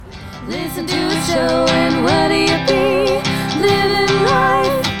Listen to a show and what do you be? Living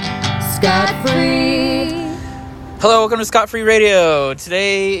life scot-free. Hello, welcome to Scot Free Radio.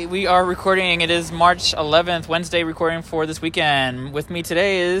 Today we are recording, it is March 11th, Wednesday, recording for this weekend. With me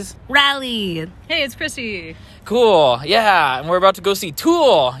today is... Rally. Hey, it's Chrissy. Cool, yeah, and we're about to go see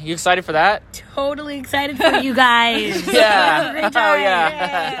Tool. You excited for that? Totally excited for you guys. Yeah. Great Oh, time.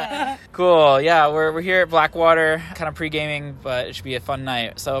 yeah. Cool, yeah, we're here at Blackwater, kind of pre-gaming, but it should be a fun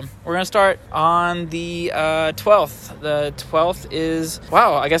night. So we're going to start on the 12th. The 12th is...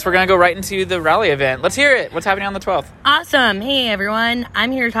 Wow, I guess we're going to go right into the rally event. Let's hear it. What's happening on the 12th? Awesome. Hey, everyone.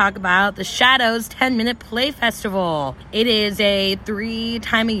 I'm here to talk about the Shadows 10-Minute Play Festival. It is a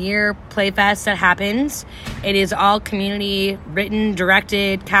 3-time-a-year play fest that happens. It is all community written,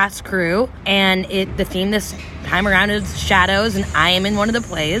 directed, cast, crew, and the theme this time around is Shadows, and I am in one of the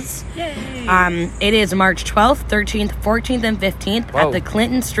plays. Yay. It is March 12th, 13th, 14th, and 15th Whoa. at the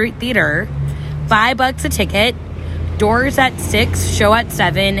Clinton Street Theater. $5 a ticket. Doors at 6, show at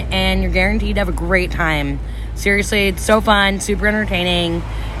 7, and you're guaranteed to have a great time. Seriously, it's so fun, super entertaining,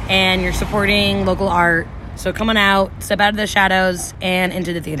 and you're supporting local art. So come on out, step out of the shadows, and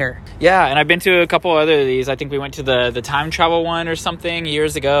into the theater. Yeah, and I've been to a couple other of these. I think we went to the time travel one or something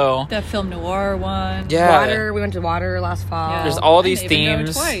years ago. The film noir one. Yeah. We went to Water last fall. Yeah. There's all I these may even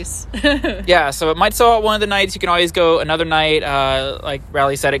themes. go twice. Yeah, so it might sell out one of the nights. You can always go another night. Like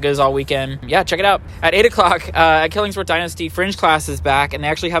Rally said, it goes all weekend. Yeah, check it out. At 8 o'clock at Killingsworth Dynasty, Fringe Class is back, and they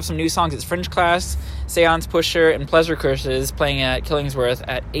actually have some new songs. It's Fringe Class, Seance Pusher, and Pleasure Curses playing at Killingsworth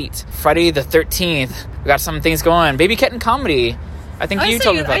at 8. Friday the 13th, we got some things going. Baby Ketten Comedy. I think you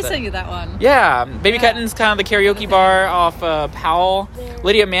told me about I that. sent you that one. Yeah, Baby Ketten's kind of the karaoke bar off Powell.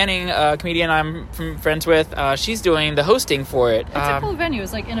 Lydia Manning, a comedian I'm friends with, she's doing the hosting for it. It's a cool venue.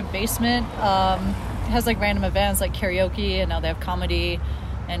 It's like in a basement. It has like random events like karaoke, and now they have comedy.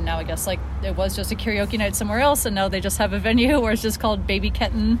 And now I guess like it was just a karaoke night somewhere else, and now they just have a venue where it's just called Baby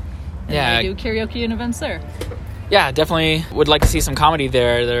Ketten. And Yeah. they do karaoke and events there. Yeah, definitely would like to see some comedy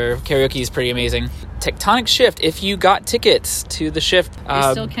there. Their karaoke is pretty amazing. Tectonic Shift, if you got tickets to the shift...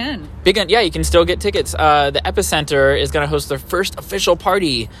 You still can. Yeah, you can still get tickets. The Epicenter is going to host their first official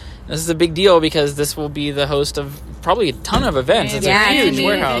party. This is a big deal because this will be the host of probably a ton of events. It's a huge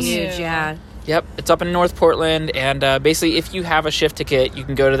warehouse. Huge, yeah. Yep, it's up in North Portland, and basically if you have a shift ticket, you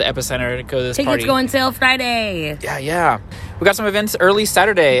can go to the Epicenter to go to this Tickets party. go on sale Friday. Yeah. We got some events early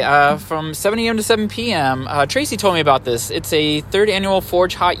Saturday from 7 a.m. to 7 p.m. Tracy told me about this. It's a 3rd annual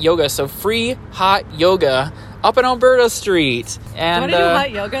Forge Hot Yoga, so free hot yoga up in Alberta Street. And Do you want to do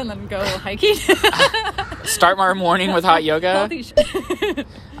hot yoga and then go hiking? start my morning with hot yoga. Healthy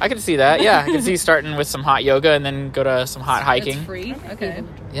I could see that. Yeah, I could see starting with some hot yoga and then go to some hot hiking. It's free? Okay.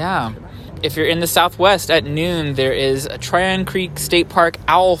 Yeah. If you're in the Southwest at noon, there is a Tryon Creek State Park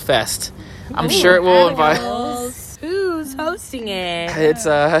Owl Fest. I'm sure it will invite... Who's hosting it? It's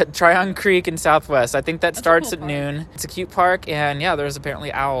Tryon Creek in Southwest. I think that starts cool at park. noon. It's a cute park, and yeah, there's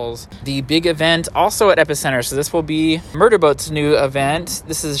apparently owls. The big event also at Epicenter, so this will be Murderboat's new event.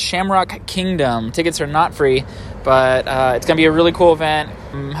 This is Shamrock Kingdom. Tickets are not free, but it's going to be a really cool event.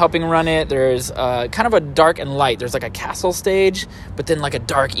 I'm helping run it. There's kind of a dark and light. There's like a castle stage, but then like a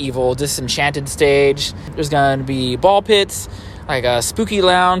dark, evil, disenchanted stage. There's going to be ball pits, like a spooky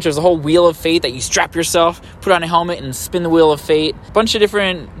lounge. There's a whole wheel of fate that you strap yourself, put on a helmet, and spin the wheel of fate. Bunch of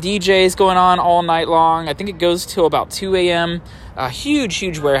different DJs going on all night long. I think it goes till about 2 a.m. A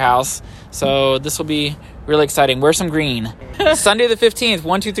huge warehouse. So this will be really exciting. Wear some green. Sunday the 15th,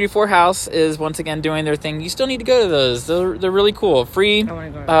 1234 House is once again doing their thing. You still need to go to those. They're really cool. Free,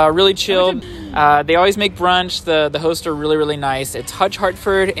 really chilled. They always make brunch. The hosts are really nice. It's Hutch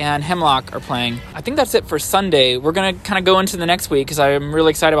Hartford and Hemlock are playing. I think that's it for Sunday. We're going to kind of go into the next week because I'm really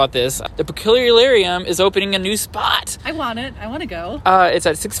excited about this. The Peculiarium is opening a new spot. I want it. I want to go. It's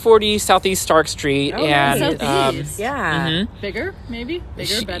at 640 Southeast Stark Street. and Southeast. Yeah. Bigger, maybe?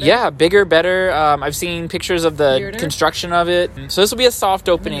 Bigger, better? Yeah, bigger, better. I've seen pictures of the Weirder. construction of it. So this will be a soft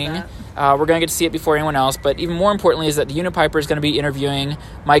opening. We're going to get to see it before anyone else. But even more importantly is that the Unipiper is going to be interviewing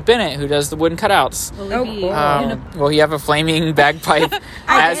Mike Bennett, who does the wooden cutouts. Will he have a flaming bagpipe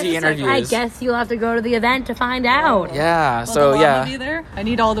as he interviews? I guess you'll have to go to the event to find out. Yeah, Will so the yeah. llama be there? I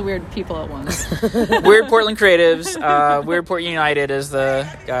need all the weird people at once. Weird Portland Creatives. Weird Port United is the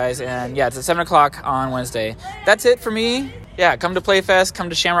guys. And yeah, it's at 7 o'clock on Wednesday. That's it for me. Yeah, come to Playfest. Come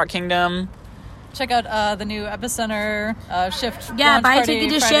to Shamrock Kingdom. Check out the new Epicenter Shift. Yeah, launch buy a party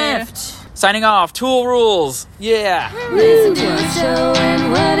ticket to Friday. Shift. Signing off. Tool rules. Yeah. Listen to a show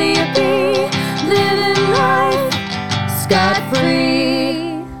and what do you be? Living life scot-free.